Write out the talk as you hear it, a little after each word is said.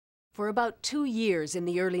For about 2 years in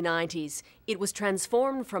the early 90s, it was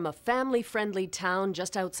transformed from a family-friendly town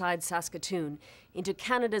just outside Saskatoon into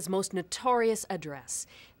Canada's most notorious address.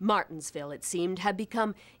 Martensville, it seemed, had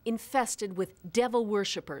become infested with devil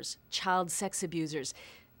worshippers, child sex abusers,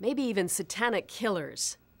 maybe even satanic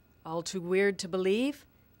killers. All too weird to believe?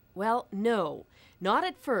 Well, no, not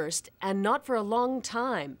at first, and not for a long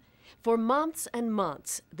time. For months and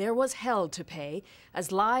months, there was hell to pay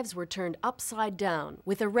as lives were turned upside down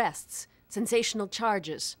with arrests, sensational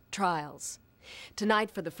charges, trials. Tonight,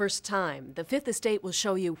 for the first time, the Fifth Estate will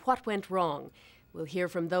show you what went wrong. We'll hear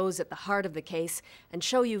from those at the heart of the case and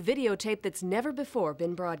show you videotape that's never before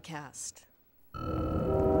been broadcast.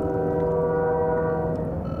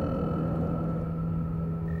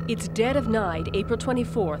 It's dead of night, April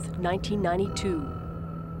 24th, 1992.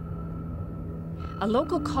 A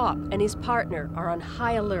local cop and his partner are on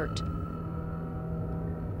high alert.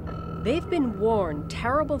 They've been warned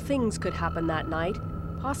terrible things could happen that night,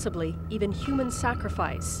 possibly even human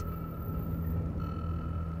sacrifice.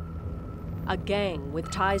 A gang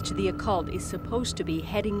with ties to the occult is supposed to be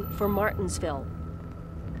heading for Martensville.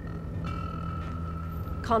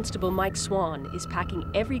 Constable Mike Swan is packing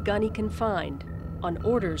every gun he can find on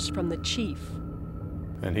orders from the chief.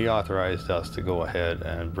 And he authorized us to go ahead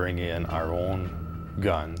and bring in our own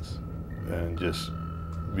guns and just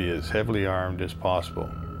be as heavily armed as possible.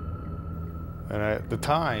 And at the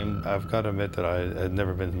time, I've got to admit that I had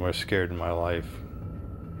never been more scared in my life.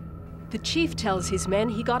 The chief tells his men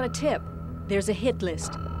he got a tip. There's a hit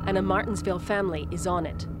list, and a Martensville family is on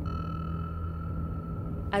it.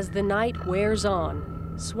 As the night wears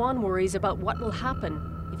on, Swan worries about what will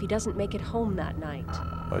happen if he doesn't make it home that night.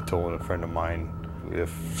 I told a friend of mine if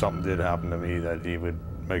something did happen to me that he would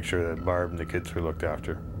make sure that Barb and the kids were looked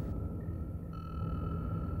after.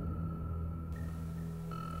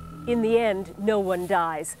 In the end, no one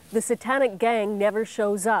dies. The Satanic gang never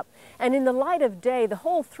shows up. And in the light of day, the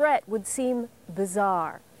whole threat would seem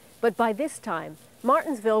bizarre. But by this time,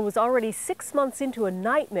 Martensville was already 6 months into a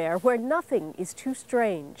nightmare where nothing is too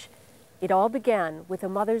strange. It all began with a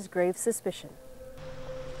mother's grave suspicion.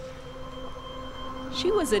 She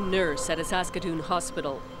was a nurse at a Saskatoon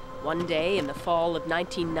hospital. One day in the fall of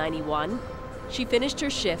 1991, she finished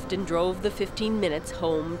her shift and drove the 15 minutes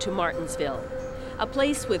home to Martensville, a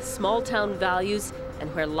place with small-town values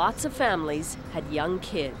and where lots of families had young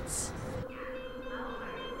kids.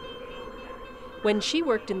 When she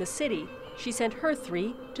worked in the city, she sent her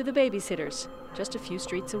 3 to the babysitters, just a few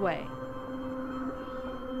streets away.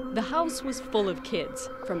 The house was full of kids,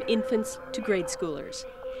 from infants to grade schoolers.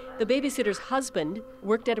 The babysitter's husband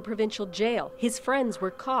worked at a provincial jail. His friends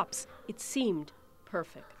were cops. It seemed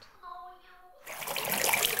perfect.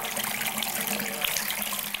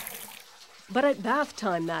 But at bath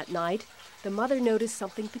time that night, the mother noticed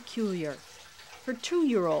something peculiar. Her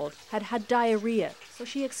 2-year-old had had diarrhea, so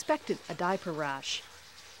she expected a diaper rash.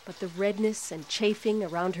 But the redness and chafing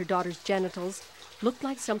around her daughter's genitals looked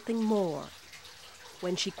like something more.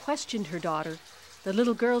 When she questioned her daughter, the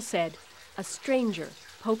little girl said, "A stranger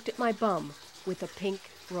poked at my bum with a pink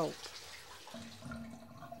rope."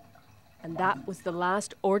 And that was the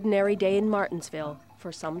last ordinary day in Martensville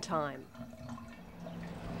for some time.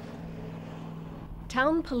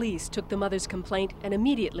 Town police took the mother's complaint and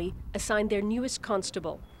immediately assigned their newest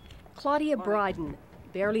constable, Claudia Bryden,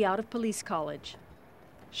 barely out of police college.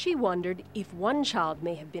 She wondered if one child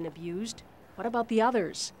may have been abused, what about the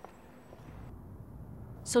others?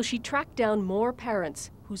 So she tracked down more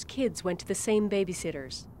parents whose kids went to the same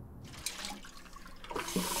babysitters.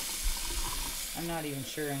 I'm not even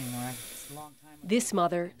sure anymore. It's a long time ago. This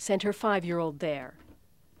mother sent her 5-year-old there.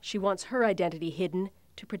 She wants her identity hidden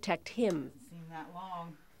to protect him. Doesn't seem that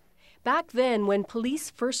long. Back then, when police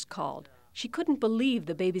first called, she couldn't believe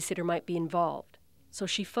the babysitter might be involved. So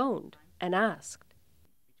she phoned and asked.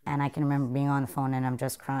 And I can remember being on the phone and I'm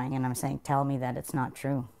just crying and I'm saying, "Tell me that it's not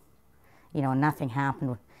true. You know, nothing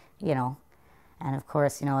happened, you know." And of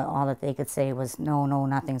course, you know, all that they could say was, no,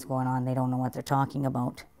 nothing's going on. They don't know what they're talking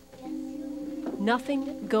about.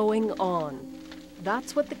 Nothing going on.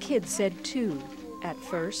 That's what the kids said too, at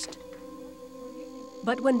first.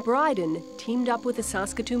 But when Bryden teamed up with a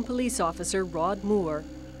Saskatoon police officer, Rod Moore,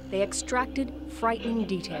 they extracted frightening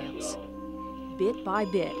details. Bit by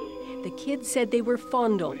bit, the kids said they were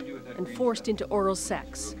fondled and forced into oral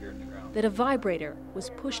sex, that a vibrator was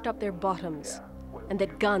pushed up their bottoms, and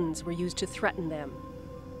that guns were used to threaten them.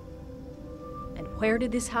 And where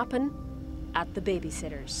did this happen? At the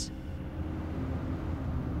babysitters.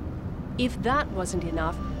 If that wasn't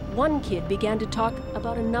enough, one kid began to talk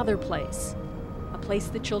about another place, a place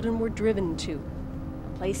the children were driven to,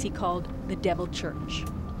 a place he called the Devil Church.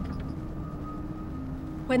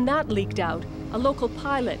 When that leaked out, a local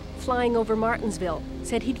pilot flying over Martensville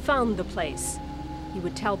said he'd found the place. He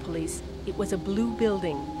would tell police it was a blue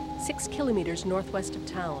building, 6 kilometers northwest of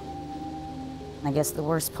town. I guess the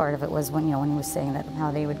worst part of it was when, when he was saying that how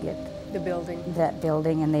they would get that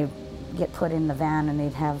building and they'd get put in the van and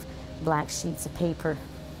they'd have black sheets of paper,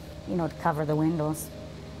 to cover the windows.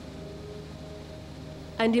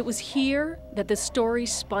 And it was here that the story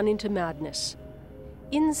spun into madness.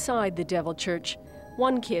 Inside the Devil Church,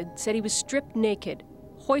 one kid said he was stripped naked,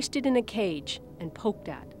 hoisted in a cage, and poked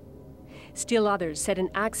at. Still others said an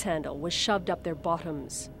axe handle was shoved up their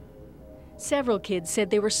bottoms. Several kids said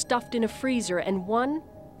they were stuffed in a freezer, and one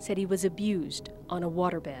said he was abused on a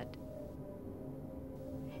waterbed.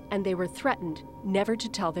 And they were threatened never to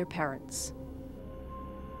tell their parents.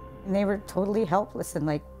 And they were totally helpless,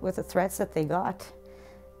 and with the threats that they got,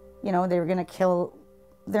 they were going to kill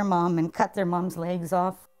their mom and cut their mom's legs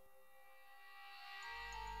off.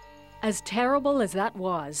 As terrible as that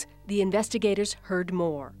was, the investigators heard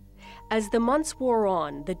more. As the months wore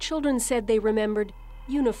on, the children said they remembered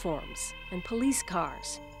uniforms and police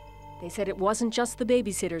cars. They said it wasn't just the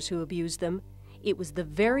babysitters who abused them, it was the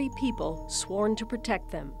very people sworn to protect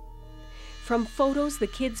them. From photos, the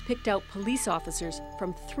kids picked out police officers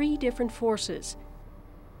from 3 different forces,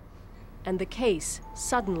 and the case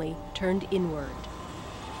suddenly turned inward.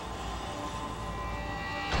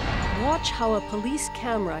 Watch how a police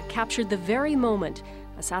camera captured the very moment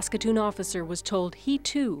a Saskatoon officer was told he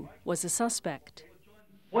too was a suspect.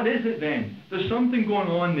 What is it then? There's something going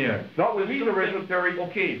on there. Not with me, there isn't, Terry.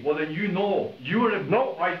 Okay, well then you know. You were a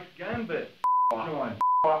No, I... gambit. John.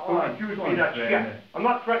 Don't accuse me of that shit. I'm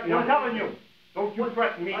not threatening you. I'm telling you. Don't you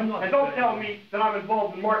threaten me. And don't tell me that I'm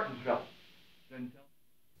involved in Martensville.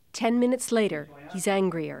 10 minutes later, he's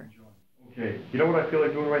angrier. Okay. You know what I feel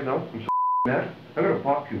like doing right now? I'm so mad. I'm going to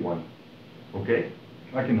pop you one. Okay?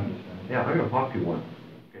 I can understand. Yeah, I'm going to pop you one.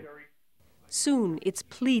 Okay. Soon, it's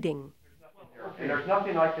pleading. And there's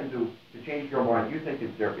nothing I can do to change your mind. You think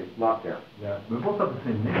it's there. It's not there. Yeah, we both have the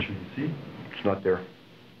same nature, you see. It's not there.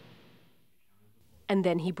 And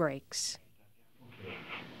then he breaks.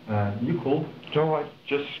 You cold? No, I'm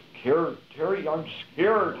just scared, Terry. I'm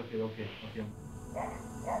scared. Okay.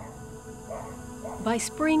 By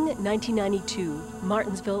spring 1992,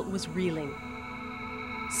 Martensville was reeling.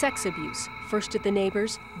 Sex abuse, first at the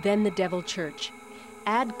neighbors, then the Devil Church.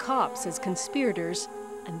 Add cops as conspirators,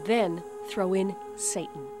 and then throw in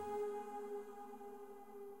Satan.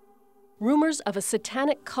 Rumors of a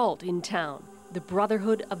satanic cult in town, the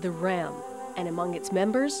Brotherhood of the Ram, and among its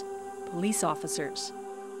members, police officers.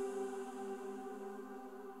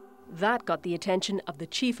 That got the attention of the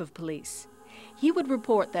chief of police. He would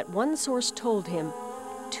report that one source told him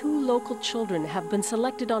 2 local children have been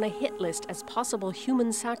selected on a hit list as possible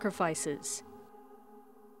human sacrifices.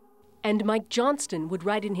 And Mike Johnston would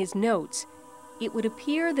write in his notes, it would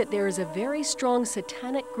appear that there is a very strong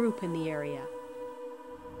satanic group in the area.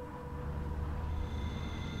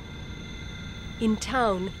 In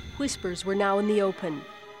town, whispers were now in the open.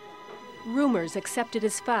 Rumors accepted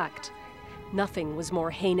as fact. Nothing was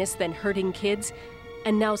more heinous than hurting kids,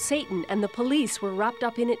 and now Satan and the police were wrapped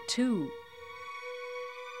up in it too.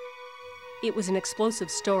 It was an explosive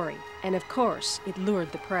story, and of course, it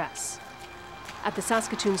lured the press. At the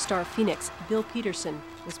Saskatoon Star-Phoenix, Bill Peterson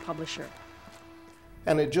was publisher.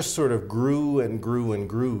 And it just sort of grew and grew and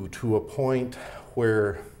grew to a point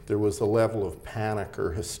where there was a level of panic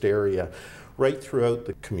or hysteria right throughout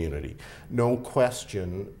the community. No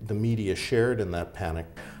question the media shared in that panic.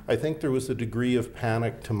 I think there was a degree of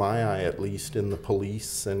panic, to my eye at least, in the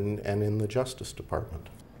police and in the Justice Department.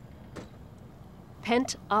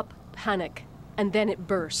 Pent-up panic, and then it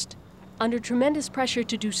burst. Under tremendous pressure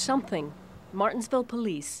to do something, Martensville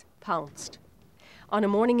police pounced. On a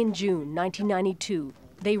morning in June 1992,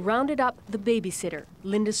 they rounded up the babysitter,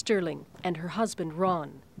 Linda Sterling, and her husband,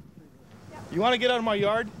 Ron. You want to get out of my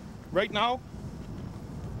yard right now?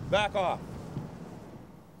 Back off.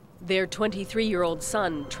 Their 23-year-old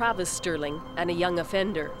son, Travis Sterling, and a young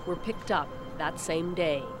offender were picked up that same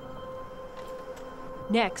day.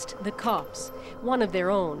 Next, the cops. One of their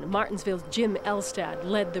own, Martensville's Jim Elstad,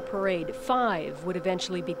 led the parade. 5 would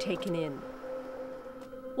eventually be taken in.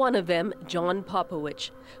 One of them, John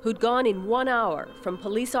Popowich, who'd gone in 1 hour from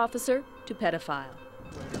police officer to pedophile.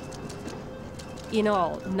 In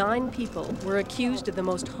all, 9 people were accused of the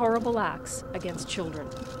most horrible acts against children.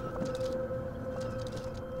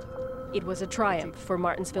 It was a triumph for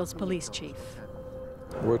Martensville's police chief.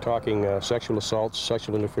 We're talking sexual assaults,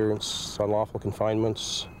 sexual interference, unlawful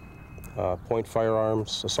confinements, point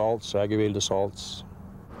firearms, assaults, aggravated assaults.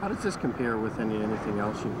 How does this compare with anything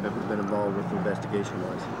else you've ever been involved with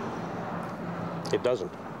investigation-wise? It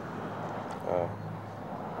doesn't.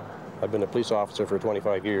 I've been a police officer for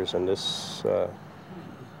 25 years, and this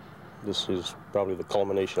is probably the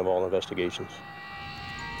culmination of all investigations.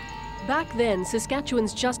 Back then,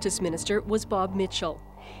 Saskatchewan's Justice Minister was Bob Mitchell.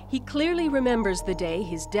 He clearly remembers the day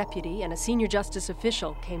his deputy and a senior justice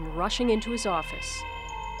official came rushing into his office.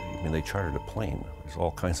 I mean, they chartered a plane. There's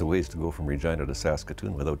all kinds of ways to go from Regina to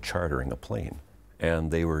Saskatoon without chartering a plane.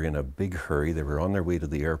 And they were in a big hurry. They were on their way to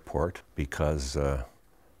the airport because a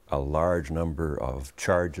large number of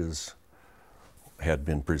charges had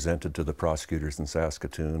been presented to the prosecutors in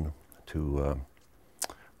Saskatoon to,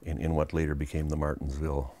 in what later became the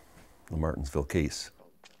Martensville case.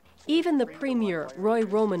 Even the Premier, Roy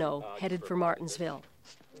Romano, headed for Martensville.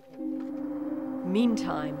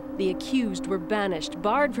 Meantime, the accused were banished,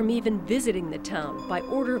 barred from even visiting the town by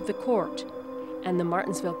order of the court, and the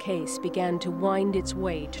Martensville case began to wind its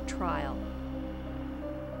way to trial.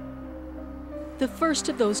 The first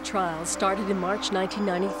of those trials started in March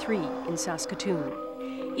 1993 in Saskatoon.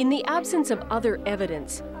 In the absence of other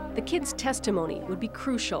evidence, the kids' testimony would be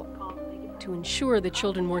crucial. To ensure the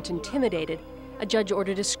children weren't intimidated, a judge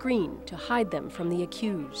ordered a screen to hide them from the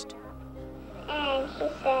accused. And he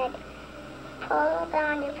said, pull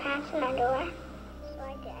down your pants and underwear. So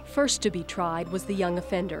I did. First to be tried was the young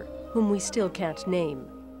offender, whom we still can't name.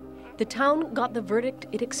 The town got the verdict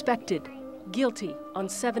it expected, guilty on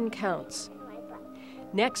 7 counts.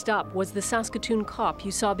 Next up was the Saskatoon cop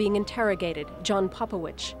you saw being interrogated, John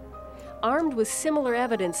Popowich. Armed with similar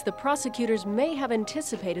evidence, the prosecutors may have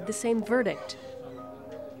anticipated the same verdict.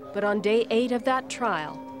 But on day 8 of that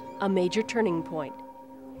trial, a major turning point.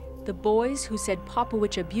 The boys who said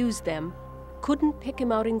Popowich abused them couldn't pick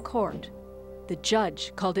him out in court. The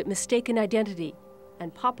judge called it mistaken identity,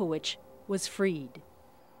 and Popowich was freed.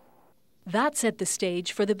 That set the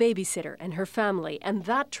stage for the babysitter and her family, and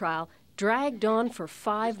that trial dragged on for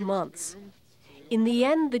 5 months. In the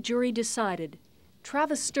end, the jury decided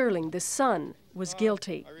Travis Sterling, the son, was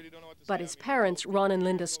guilty, but his parents, Ron and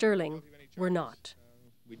Linda Sterling, were not.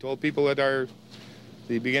 We told people at the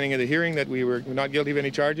beginning of the hearing that we were not guilty of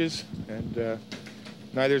any charges, and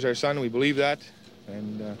neither is our son. We believe that,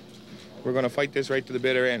 and we're going to fight this right to the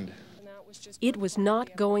bitter end. It was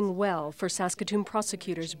not going well for Saskatoon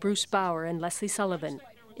prosecutors Bruce Bauer and Leslie Sullivan,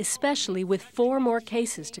 especially with 4 more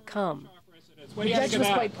cases to come. The judge was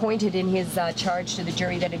quite pointed in his charge to the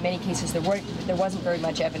jury that in many cases there wasn't very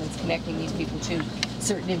much evidence connecting these people to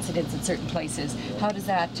certain incidents at certain places. How does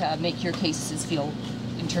that make your cases feel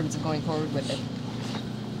in terms of going forward with it?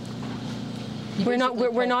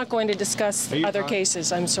 We're not going to discuss other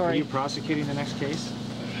cases. I'm sorry. Are you prosecuting the next case?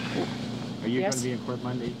 Are you Yes. going to be in court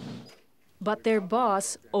Monday? But their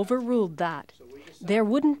boss overruled that. There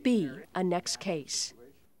wouldn't be a next case.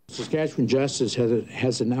 Saskatchewan Justice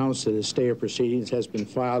has announced that a stay of proceedings has been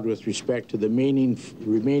filed with respect to the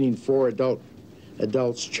remaining 4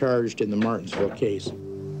 adults charged in the Martensville case.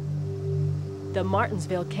 The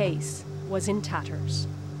Martensville case was in tatters.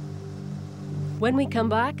 When we come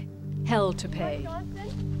back, hell to pay.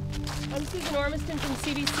 I'm Susan Ormiston from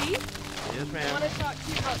CBC. Yes, ma'am. I want to talk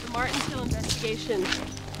to you about the Martensville investigation.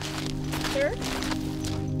 Sir?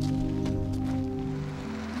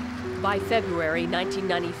 By February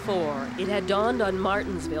 1994, it had dawned on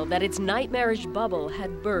Martensville that its nightmarish bubble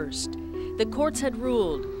had burst. The courts had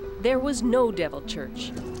ruled there was no devil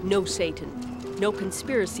church, no Satan, no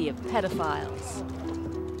conspiracy of pedophiles.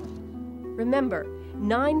 Remember,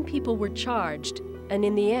 9 people were charged, and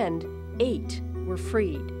in the end, 8 were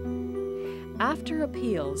freed. After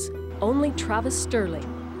appeals, only Travis Sterling,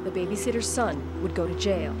 the babysitter's son, would go to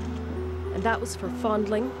jail. And that was for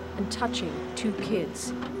fondling and touching 2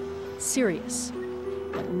 kids. Serious,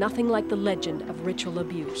 but nothing like the legend of ritual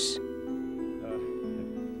abuse.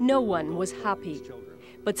 No one was happy,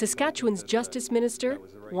 but Saskatchewan's Justice Minister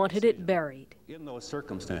wanted it buried. In those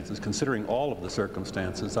circumstances, considering all of the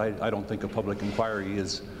circumstances, I don't think a public inquiry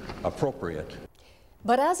is appropriate.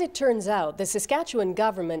 But as it turns out, the Saskatchewan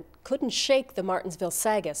government couldn't shake the Martensville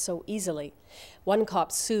saga so easily. One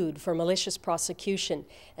cop sued for malicious prosecution,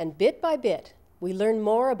 and bit by bit, we learn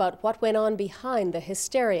more about what went on behind the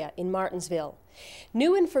hysteria in Martensville.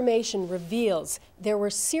 New information reveals there were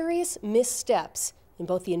serious missteps in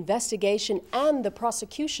both the investigation and the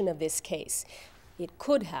prosecution of this case. It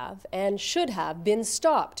could have and should have been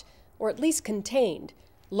stopped, or at least contained,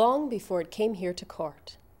 long before it came here to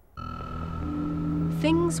court.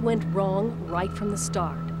 Things went wrong right from the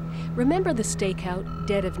start. Remember the stakeout,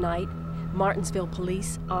 dead of night, Martensville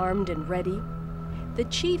police armed and ready? The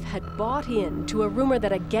chief had bought in to a rumor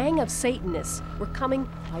that a gang of Satanists were coming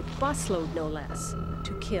by busload, no less,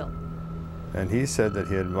 to kill. And he said that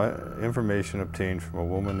he had information obtained from a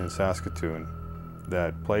woman in Saskatoon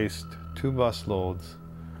that placed 2 busloads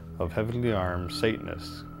of heavily armed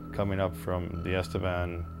Satanists coming up from the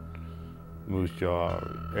Estevan, Moose Jaw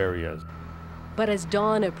areas. But as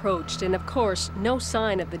dawn approached, and of course no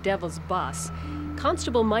sign of the Devil's bus,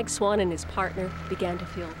 Constable Mike Swan and his partner began to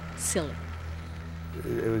feel silly.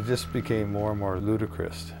 It just became more and more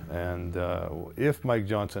ludicrous. And if Mike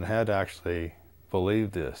Johnson had actually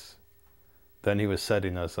believed this, then he was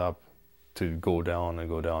setting us up to go down and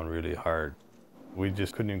go down really hard. We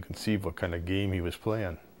just couldn't even conceive what kind of game he was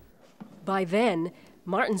playing. By then,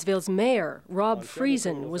 Martensville's mayor, Rob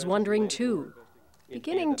Friesen, was wondering too,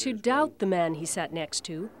 beginning to doubt the man he sat next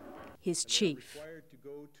to, his chief.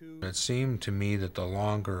 It seemed to me that the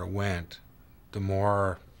longer it went, the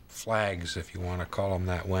more flags, if you want to call them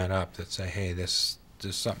that, went up that say, hey, there's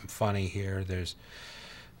something funny here.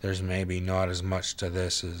 There's maybe not as much to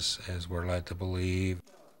this as we're led to believe.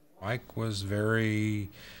 Mike was very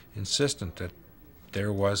insistent that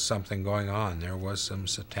there was something going on. There was some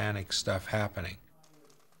satanic stuff happening.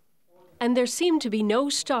 And there seemed to be no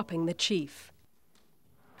stopping the chief.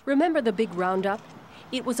 Remember the big roundup?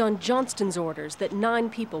 It was on Johnston's orders that 9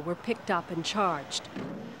 people were picked up and charged.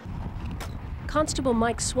 Constable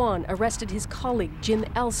Mike Swan arrested his colleague Jim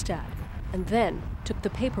Elstad and then took the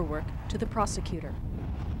paperwork to the prosecutor.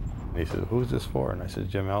 He said, "Who's this for?" And I said,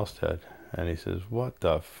 "Jim Elstad." And he says, "What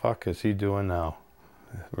the fuck is he doing now?"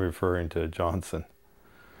 Referring to Johnson.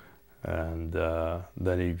 And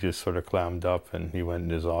then he just sort of clammed up and he went in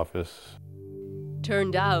his office.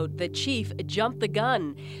 Turned out the chief jumped the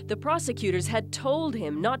gun. The prosecutors had told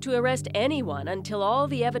him not to arrest anyone until all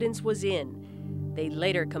the evidence was in. They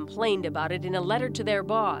later complained about it in a letter to their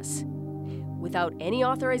boss. Without any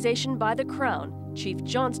authorization by the Crown, Chief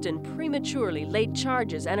Johnston prematurely laid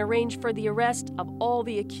charges and arranged for the arrest of all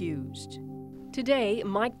the accused. Today,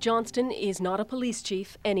 Mike Johnston is not a police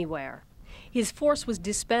chief anywhere. His force was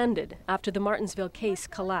disbanded after the Martensville case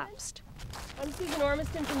collapsed. I'm Susan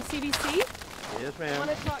Ormiston from CBC. Yes, ma'am. I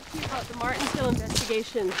want to talk to you about the Martensville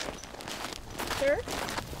investigation. Sir?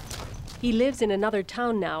 He lives in another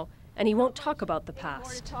town now, and he won't talk about the past.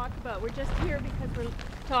 More to talk about. We're just here because we're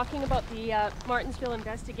talking about the Martensville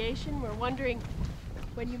investigation. We're wondering,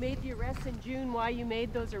 when you made the arrests in June, why you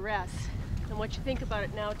made those arrests, and what you think about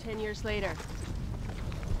it now, 10 years later.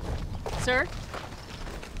 Sir?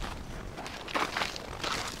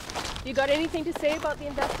 You got anything to say about the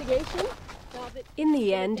investigation? In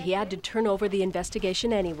the end, he had to turn over the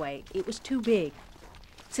investigation anyway. It was too big.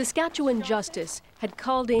 Saskatchewan Justice had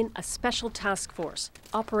called in a special task force,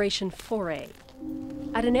 Operation Foray.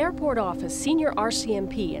 At an airport office, senior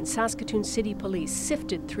RCMP and Saskatoon City Police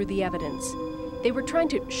sifted through the evidence. They were trying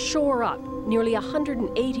to shore up nearly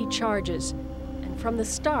 180 charges, and from the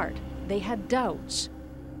start, they had doubts.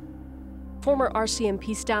 Former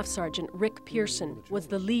RCMP Staff Sergeant Rick Pearson was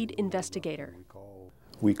the lead investigator.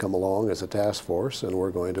 We come along as a task force and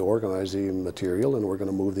we're going to organize the material and we're going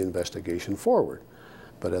to move the investigation forward.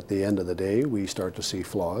 But at the end of the day, we start to see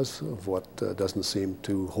flaws of what doesn't seem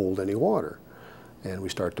to hold any water. And we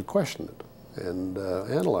start to question it and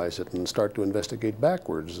analyze it and start to investigate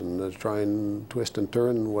backwards and try and twist and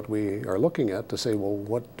turn what we are looking at to say, well,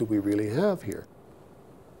 what do we really have here?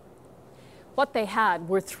 What they had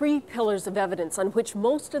were 3 pillars of evidence on which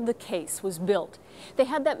most of the case was built. They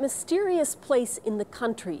had that mysterious place in the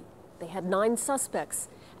country. They had 9 suspects,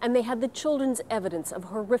 and they had the children's evidence of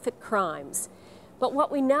horrific crimes. But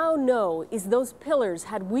what we now know is those pillars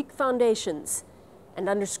had weak foundations, and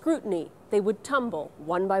under scrutiny, they would tumble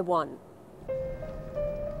one by one.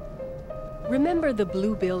 Remember the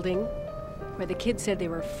blue building, where the kids said they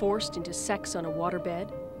were forced into sex on a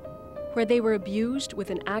waterbed? Where they were abused with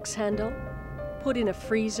an axe handle, put in a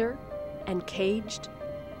freezer, and caged?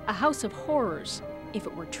 A house of horrors, if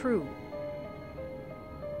it were true.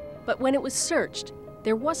 But when it was searched,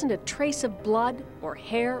 there wasn't a trace of blood or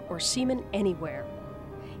hair or semen anywhere.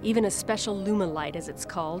 Even a special Lumalight, as it's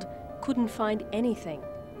called, couldn't find anything.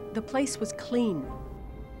 The place was clean.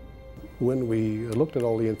 When we looked at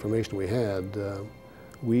all the information we had,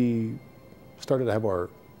 we started to have our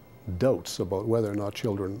doubts about whether or not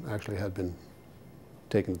children actually had been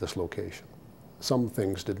taken to this location. Some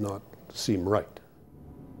things did not seem right.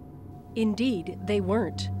 Indeed, they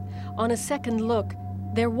weren't. On a second look,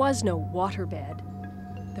 there was no waterbed.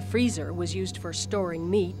 The freezer was used for storing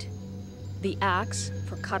meat, the axe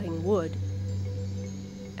for cutting wood,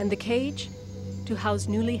 and the cage to house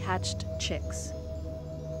newly hatched chicks.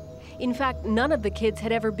 In fact, none of the kids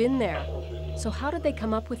had ever been there. So how did they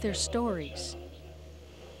come up with their stories?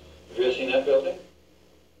 Have you ever seen that building?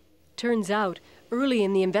 Turns out, early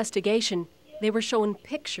in the investigation, they were shown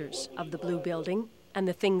pictures of the blue building and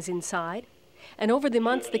the things inside. And over the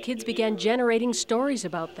months, the kids began generating stories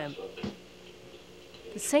about them.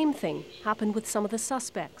 The same thing happened with some of the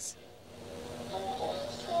suspects.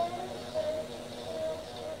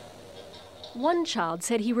 One child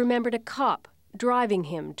said he remembered a cop driving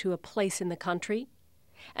him to a place in the country.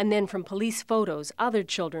 And then from police photos, other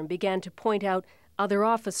children began to point out other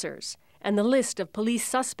officers, and the list of police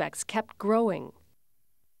suspects kept growing.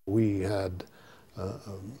 We had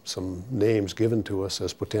some names given to us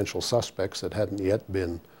as potential suspects that hadn't yet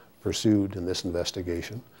been pursued in this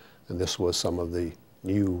investigation, and this was some of the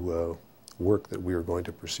new work that we were going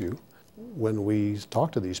to pursue. When we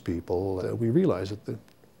talked to these people, we realized that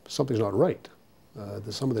something's not right.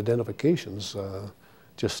 That some of the identifications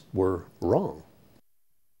just were wrong.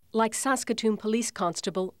 Like Saskatoon Police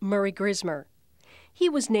Constable Murray Grismer. He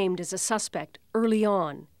was named as a suspect early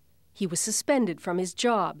on. He was suspended from his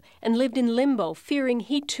job and lived in limbo, fearing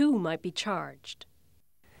he too might be charged.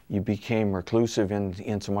 You became reclusive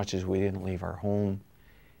in so much as we didn't leave our home.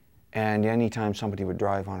 And anytime somebody would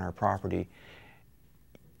drive on our property,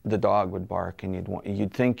 the dog would bark, and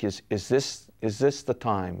you'd think, is this the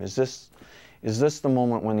time? Is this the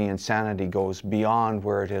moment when the insanity goes beyond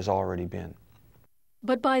where it has already been?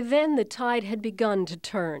 But by then the tide had begun to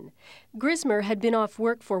turn. Grismer had been off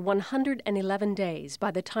work for 111 days by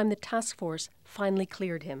the time the task force finally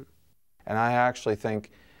cleared him. And I actually think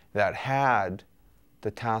that had the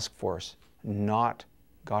task force not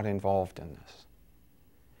got involved in this,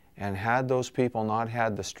 and had those people not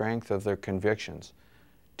had the strength of their convictions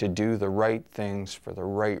to do the right things for the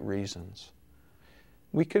right reasons,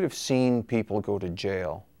 we could have seen people go to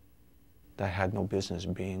jail that had no business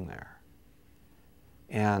being there.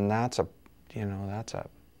 And that's a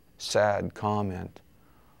sad comment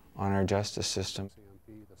on our justice system.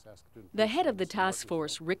 The head of the task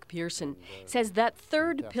force, Rick Pearson, says that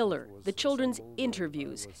third pillar, the children's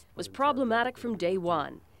interviews, was problematic from day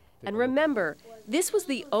one. And remember, this was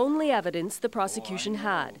the only evidence the prosecution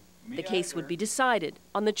had. The case would be decided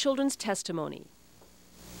on the children's testimony.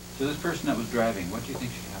 So this person that was driving, what do you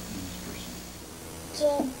think should happen to this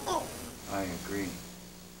person? I agree.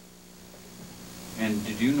 And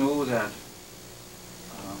did you know that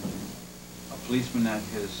a policeman that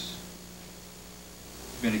has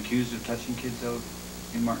been accused of touching kids out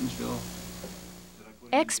in Martensville?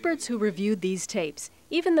 Experts who reviewed these tapes,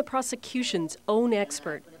 even the prosecution's own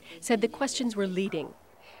expert, said the questions were leading.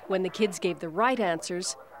 When the kids gave the right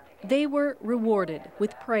answers, they were rewarded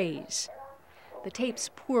with praise. The tape's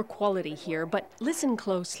poor quality here, but listen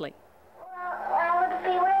closely. I would be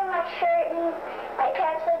wearing my shirt and my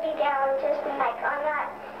pants would be down, just like I'm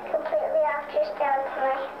not completely off, just down to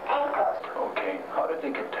my ankles. Okay, how did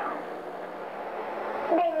they get down?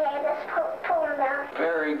 They made us pull them down.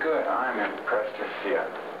 Very good, I'm impressed to see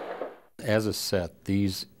it. As a set,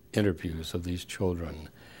 these interviews of these children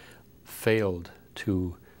failed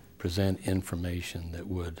to present information that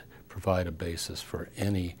would provide a basis for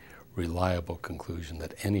any reliable conclusion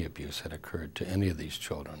that any abuse had occurred to any of these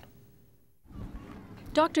children.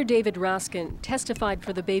 Dr. David Raskin testified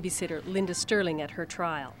for the babysitter Linda Sterling at her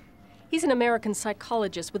trial. He's an American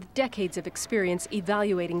psychologist with decades of experience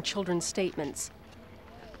evaluating children's statements.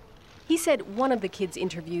 He said one of the kids'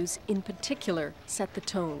 interviews in particular set the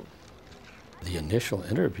tone. The initial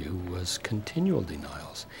interview was continual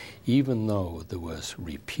denials, even though there was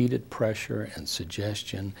repeated pressure and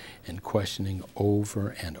suggestion and questioning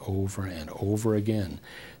over and over and over again.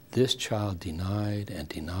 This child denied and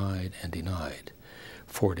denied and denied.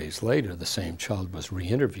 4 days later, the same child was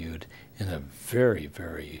re-interviewed in a very,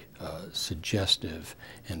 very suggestive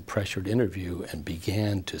and pressured interview and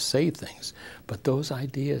began to say things. But those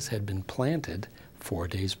ideas had been planted 4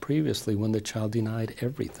 days previously when the child denied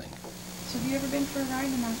everything. So have you ever been for a ride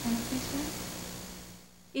in a police van?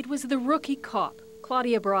 It was the rookie cop,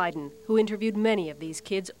 Claudia Bryden, who interviewed many of these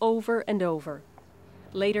kids over and over.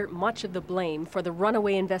 Later, much of the blame for the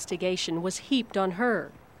runaway investigation was heaped on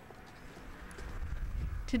her.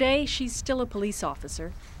 Today, she's still a police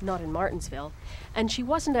officer, not in Martensville, and she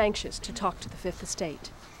wasn't anxious to talk to the Fifth Estate.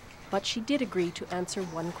 But she did agree to answer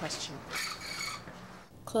one question.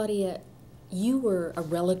 Claudia, you were a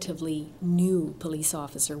relatively new police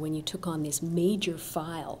officer when you took on this major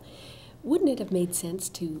file. Wouldn't it have made sense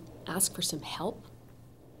to ask for some help?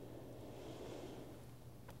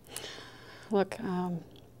 Look,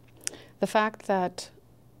 the fact that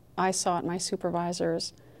I sought my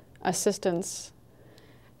supervisor's assistance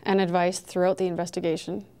and advice throughout the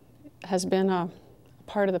investigation has been a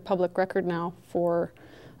part of the public record now for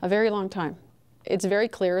a very long time. It's very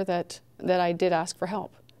clear that I did ask for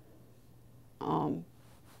help. The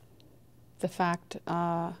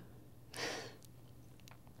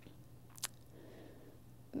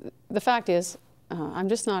fact is, I'm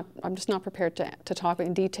just not prepared to talk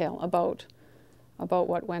in detail about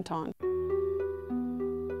what went on.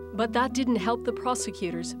 But that didn't help the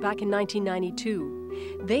prosecutors back in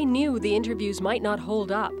 1992. They knew the interviews might not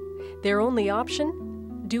hold up. Their only option?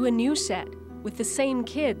 Do a new set with the same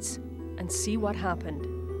kids and see what happened.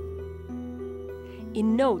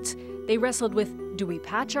 In notes, they wrestled with, do we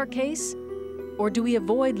patch our case? Or do we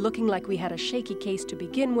avoid looking like we had a shaky case to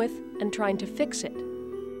begin with and trying to fix it?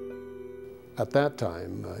 At that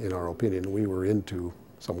time, in our opinion, we were into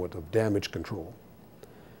somewhat of damage control,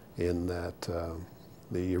 in that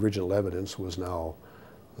the original evidence was now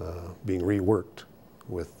being reworked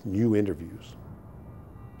with new interviews.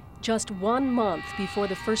 Just 1 month before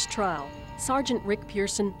the first trial, Sergeant Rick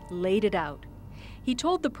Pearson laid it out. He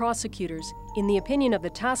told the prosecutors, in the opinion of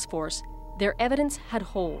the task force, their evidence had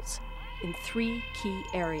holes in 3 key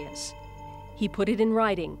areas. He put it in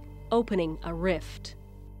writing, opening a rift.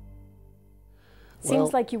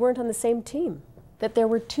 Seems like you weren't on the same team, that there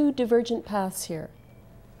were 2 divergent paths here.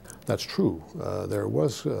 That's true. There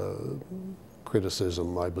was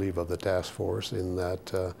criticism, I believe, of the task force in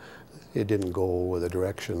that it didn't go the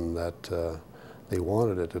direction that they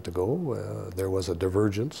wanted it to go. There was a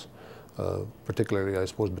divergence, particularly, I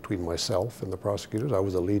suppose, between myself and the prosecutors. I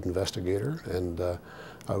was the lead investigator, and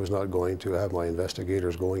I was not going to have my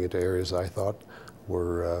investigators going into areas I thought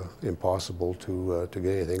were impossible to get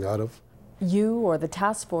anything out of. You or the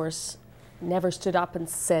task force never stood up and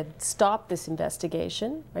said, stop this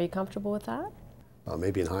investigation. Are you comfortable with that?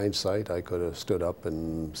 Maybe in hindsight, I could have stood up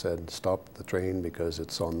and said, stop the train because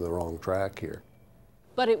it's on the wrong track here.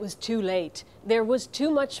 But it was too late. There was too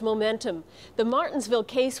much momentum. The Martensville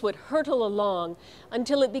case would hurtle along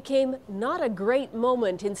until it became not a great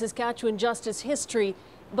moment in Saskatchewan justice history,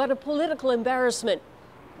 but a political embarrassment,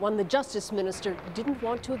 one the Justice Minister didn't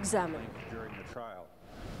want to examine. During the trial,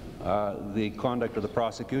 the conduct of the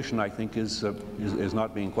prosecution, I think, is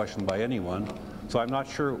not being questioned by anyone. So I'm not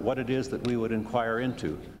sure what it is that we would inquire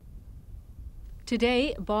into.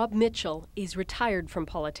 Today, Bob Mitchell is retired from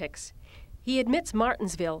politics. He admits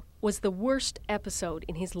Martensville was the worst episode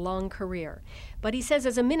in his long career, but he says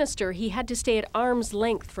as a minister he had to stay at arm's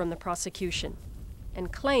length from the prosecution,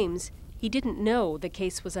 and claims he didn't know the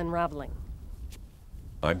case was unraveling.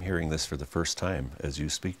 I'm hearing this for the first time as you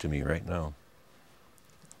speak to me right now.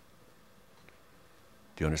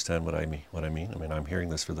 Do you understand what I mean? I mean, I'm hearing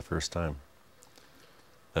this for the first time.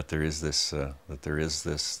 That there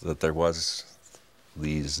was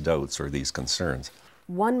these doubts or these concerns.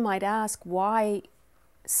 One might ask, why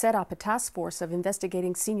set up a task force of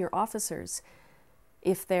investigating senior officers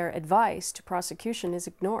if their advice to prosecution is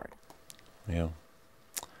ignored? Yeah,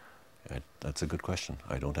 that's a good question.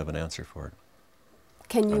 I don't have an answer for it.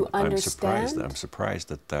 Can you understand? I'm surprised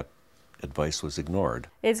that that advice was ignored.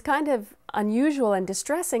 It's kind of unusual and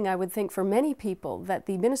distressing, I would think, for many people that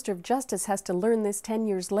the Minister of Justice has to learn this 10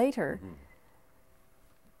 years later.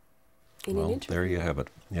 In an interview. There you have it.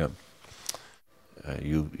 Yeah.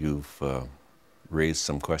 You've raised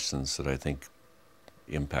some questions that I think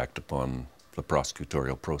impact upon the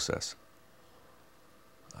prosecutorial process.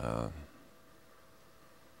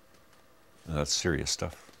 That's serious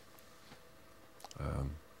stuff.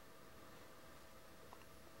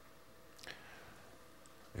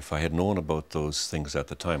 If I had known about those things at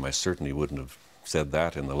the time, I certainly wouldn't have said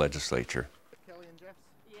that in the legislature.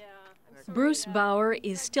 Bruce Bauer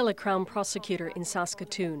is still a Crown prosecutor in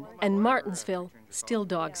Saskatoon, and Martensville still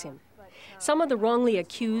dogs him. Some of the wrongly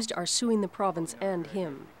accused are suing the province and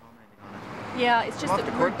him. Yeah, it's just that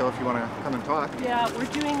the court, though, if you want to come and talk. Yeah, we're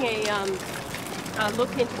doing a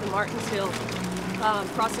look into the Martensville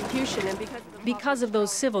prosecution, and because of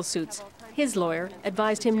those civil suits, his lawyer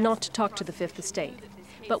advised him not to talk to the Fifth Estate.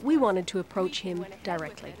 But we wanted to approach him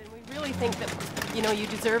directly. We really think that, you know, you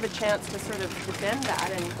deserve a chance to sort of defend that,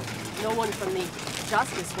 and no one from the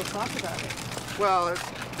justice will talk about it. Well,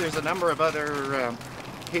 there's a number of other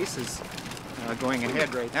cases going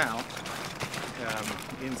ahead right now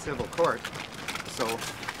in civil court, so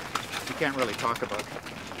you can't really talk about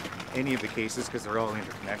any of the cases because they're all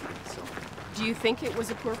interconnected. So. Do you think it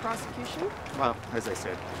was a poor prosecution? Well, as I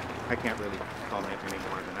said, I can't really comment any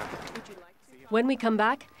more than that. When we come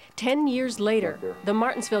back, 10 years later, the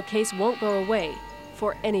Martensville case won't go away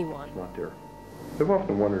for anyone. It's not there. I've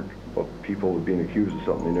often wondered about people being accused of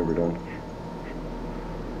something they've never done.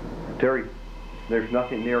 Terry, there's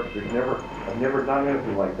nothing there. I've never done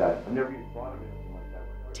anything like that. I've never even thought of anything like that.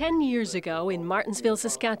 10 years ago in Martensville,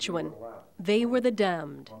 Saskatchewan, they were the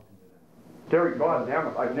damned. Terry, God damn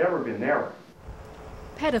it, I've never been there.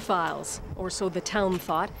 Pedophiles, or so the town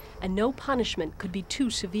thought, and no punishment could be too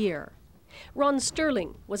severe. Ron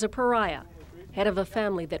Sterling was a pariah, head of a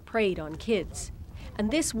family that preyed on kids. And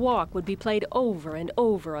this walk would be played over and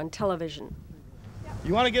over on television.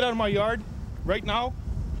 You want to get out of my yard right now?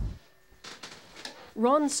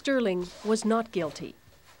 Ron Sterling was not guilty,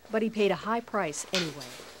 but he paid a high price anyway.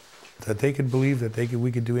 That they could believe that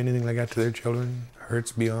we could do anything like that to their children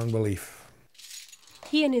hurts beyond belief.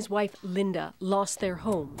 He and his wife, Linda, lost their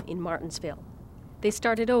home in Martensville. They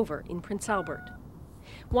started over in Prince Albert.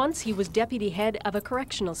 Once he was deputy head of a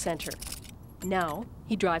correctional center. Now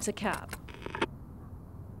he drives a cab.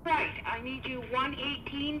 Right, I need you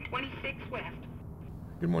 11826 West.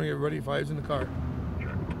 Good morning, everybody. Five's in the car.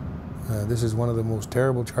 This is one of the most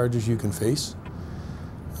terrible charges you can face.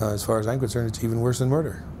 As far as I'm concerned, it's even worse than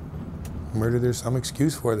murder. Murder, there's some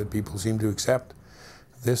excuse for that people seem to accept.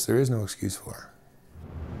 This, there is no excuse for.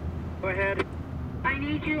 Go ahead. I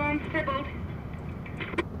need you uncivil.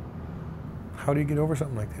 How do you get over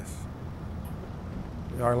something like this?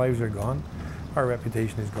 Our lives are gone. Our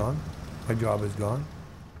reputation is gone. My job is gone.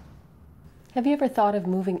 Have you ever thought of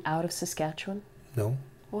moving out of Saskatchewan? No.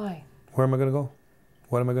 Why? Where am I going to go?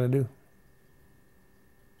 What am I going to do?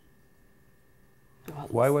 Well,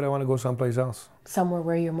 why would I want to go someplace else? Somewhere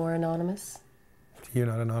where you're more anonymous? You're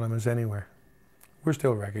not anonymous anywhere. We're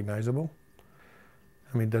still recognizable.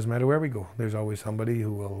 I mean, it doesn't matter where we go. There's always somebody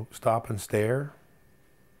who will stop and stare,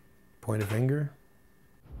 point a finger.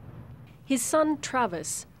 His son,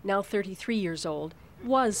 Travis, now 33 years old,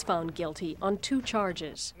 was found guilty on 2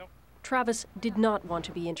 charges. Travis did not want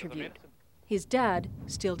to be interviewed. His dad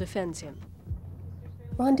still defends him.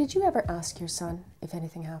 Ron, did you ever ask your son if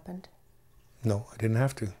anything happened? No, I didn't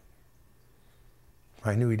have to.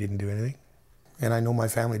 I knew he didn't do anything. And I know my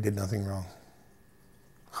family did nothing wrong.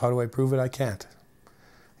 How do I prove it? I can't.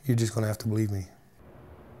 You're just going to have to believe me.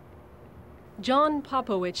 John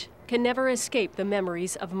Popowich can never escape the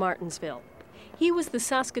memories of Martensville. He was the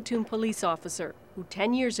Saskatoon police officer who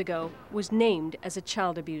 10 years ago was named as a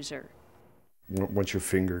child abuser. Once you're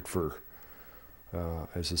fingered for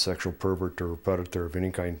as a sexual pervert or predator of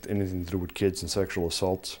any kind, anything to do with kids and sexual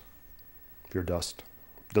assaults, you're dust.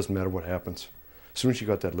 Doesn't matter what happens. As soon as you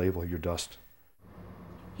got that label, you're dust.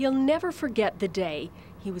 He'll never forget the day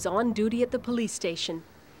he was on duty at the police station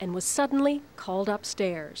and was suddenly called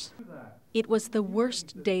upstairs. It was the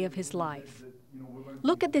worst day of his life.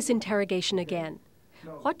 Look at this interrogation again.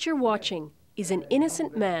 What you're watching is an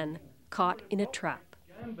innocent man caught in a trap.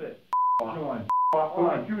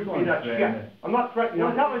 Don't accuse me of that shit. I'm not threatening you.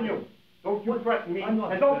 I'm telling you. Don't you threaten me, and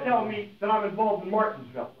don't tell me that I'm involved in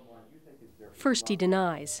Martensville. First he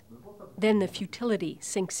denies, then the futility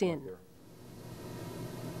sinks in.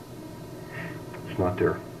 It's not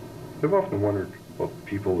there. I've often wondered about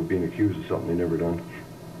people being accused of something they never done.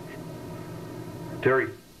 Terry,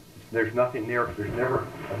 there's nothing there.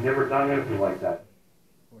 I've never done anything like that.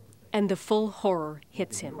 And the full horror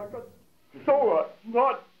hits him. So,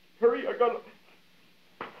 not, Terry, I gotta...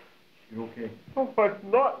 You okay? No, I'm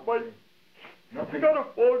not, Mike. I got a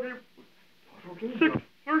ball game. 6:30,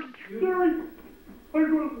 Terry. I'm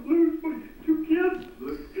gonna lose my 2 kids.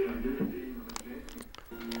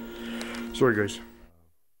 Sorry, guys.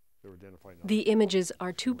 The images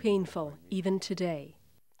are too painful, even today.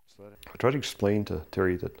 I tried to explain to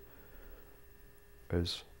Terry that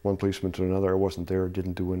as one policeman to another, I wasn't there,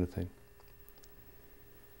 didn't do anything.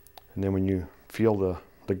 And then when you feel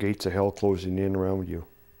the gates of hell closing in around you,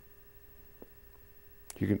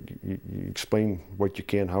 you explain what you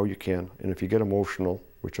can, how you can, and if you get emotional,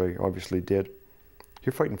 which I obviously did,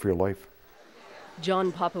 you're fighting for your life.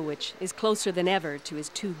 John Popowich is closer than ever to his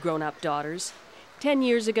 2 grown-up daughters. 10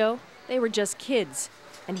 years ago, they were just kids,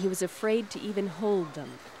 and he was afraid to even hold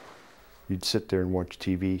them. You'd sit there and watch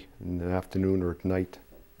TV in the afternoon or at night,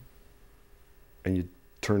 and you'd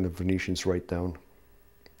turn the Venetians right down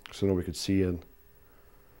so nobody could see in.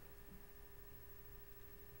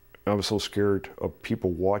 I was so scared of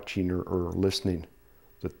people watching or listening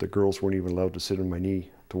that the girls weren't even allowed to sit on my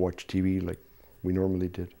knee to watch TV like we normally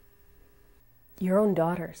did. Your own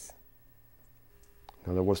daughters?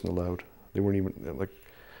 No, that wasn't allowed. They weren't even, like,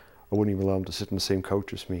 I wouldn't even allow them to sit on the same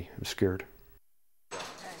couch as me. I was scared.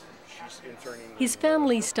 His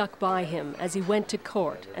family stuck by him as he went to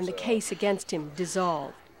court and the case against him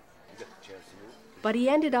dissolved. But he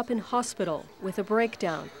ended up in hospital with a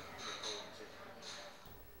breakdown.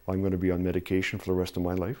 I'm going to be on medication for the rest of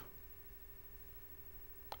my life.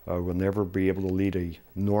 I will never be able to lead a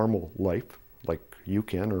normal life like you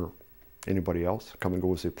can or anybody else, come and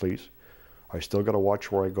go as they please. I still got to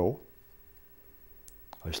watch where I go.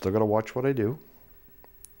 I still got to watch what I do.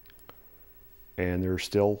 And there's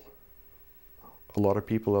still a lot of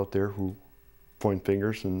people out there who point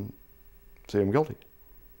fingers and say I'm guilty.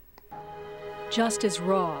 Just as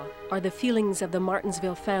raw are the feelings of the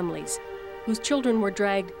Martensville families, whose children were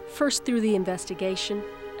dragged first through the investigation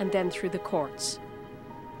and then through the courts.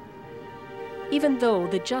 Even though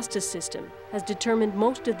the justice system has determined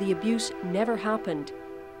most of the abuse never happened,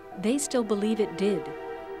 they still believe it did.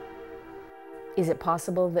 Is it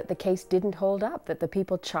possible that the case didn't hold up, that the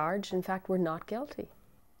people charged, in fact, were not guilty?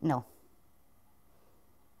 No.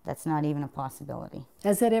 That's not even a possibility.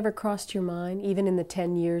 Has that ever crossed your mind, even in the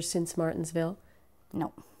 10 years since Martensville?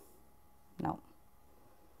 No. No.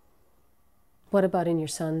 What about in your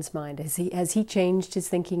son's mind? Has he changed his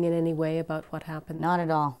thinking in any way about what happened? Not at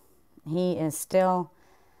all. He is still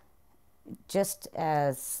just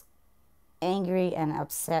as angry and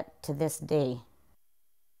upset to this day.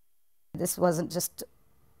 This wasn't just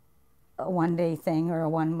a one-day thing or a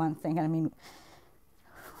one-month thing. I mean,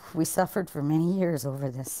 we suffered for many years over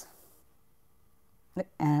this.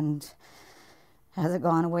 And has it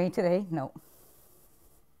gone away today? No.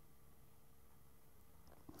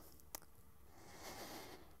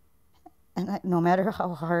 And no matter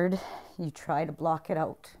how hard you try to block it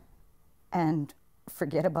out and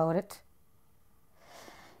forget about it,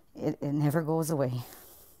 it never goes away.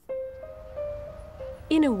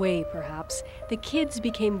 In a way, perhaps, the kids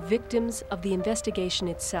became victims of the investigation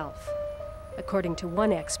itself. According to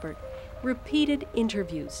one expert, repeated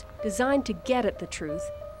interviews designed to get at the truth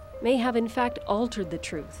may have in fact altered the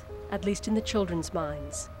truth, at least in the children's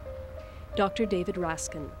minds. Dr. David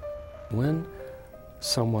Raskin. When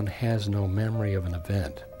someone has no memory of an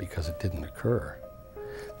event because it didn't occur,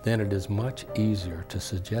 then it is much easier to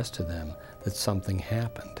suggest to them that something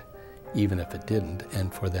happened, even if it didn't,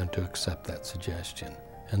 and for them to accept that suggestion.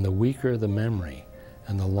 And the weaker the memory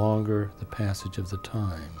and the longer the passage of the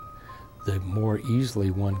time, the more easily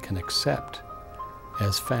one can accept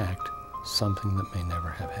as fact something that may never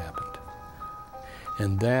have happened.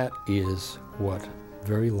 And that is what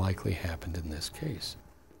very likely happened in this case.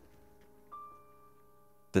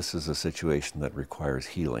 This is a situation that requires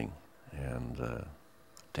healing, and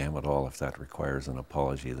damn it all, if that requires an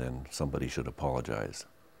apology, then somebody should apologize.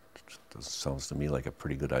 It sounds to me like a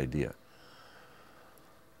pretty good idea.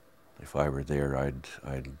 If I were there,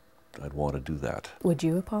 I'd want to do that. Would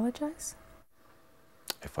you apologize?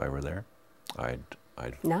 If I were there, I'd...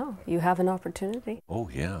 No, you have an opportunity. Oh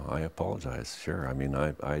yeah, I apologize, sure. I mean,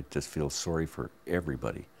 I just feel sorry for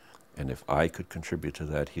everybody. And if I could contribute to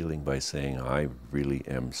that healing by saying, I really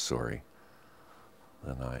am sorry,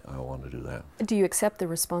 then I want to do that. Do you accept the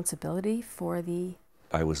responsibility for the...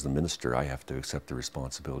 I was the minister. I have to accept the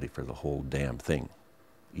responsibility for the whole damn thing,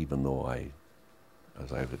 even though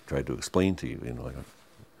as I've tried to explain to you,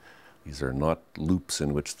 these are not loops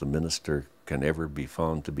in which the minister can ever be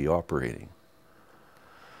found to be operating.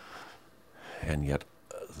 And yet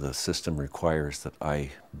the system requires that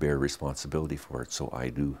I bear responsibility for it, so I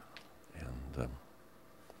do.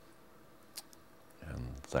 And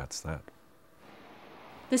that's that.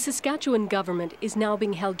 The Saskatchewan government is now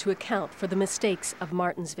being held to account for the mistakes of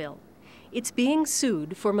Martensville. It's being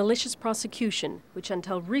sued for malicious prosecution, which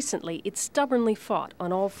until recently it stubbornly fought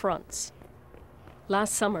on all fronts.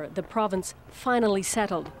 Last summer, the province finally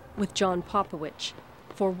settled with John Popowich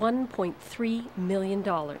for $1.3 million.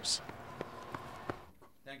 Thank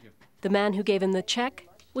you. The man who gave him the check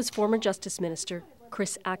was former Justice Minister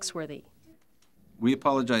Chris Axworthy. We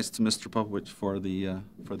apologize to Mr. Popowich for the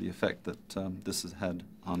effect that this has had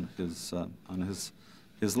on his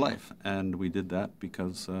life, and we did that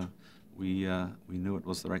because we knew it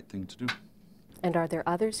was the right thing to do. And are there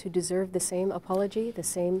others who deserve the same apology, the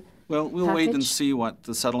same Well, we'll package? wait and see what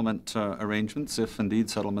the settlement arrangements, if indeed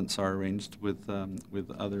settlements are arranged with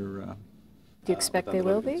other. Do you expect they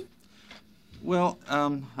will be? Well,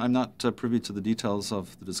 I'm not privy to the details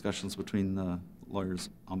of the discussions between lawyers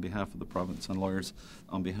on behalf of the province and lawyers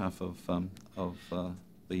on behalf of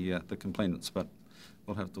the complainants, but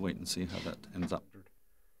we'll have to wait and see how that ends up.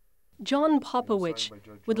 John Popowich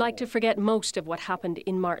would like to forget most of what happened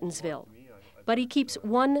in Martensville, but he keeps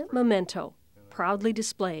one memento proudly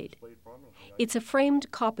displayed. It's a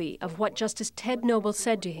framed copy of what Justice Ted Noble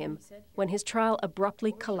said to him when his trial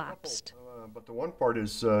abruptly collapsed. But the one part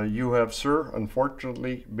is, you have, sir,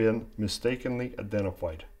 unfortunately been mistakenly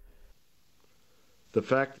identified. The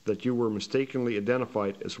fact that you were mistakenly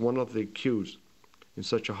identified as one of the accused in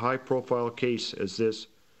such a high-profile case as this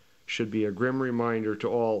should be a grim reminder to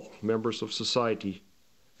all members of society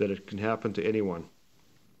that it can happen to anyone.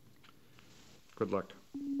 Good luck.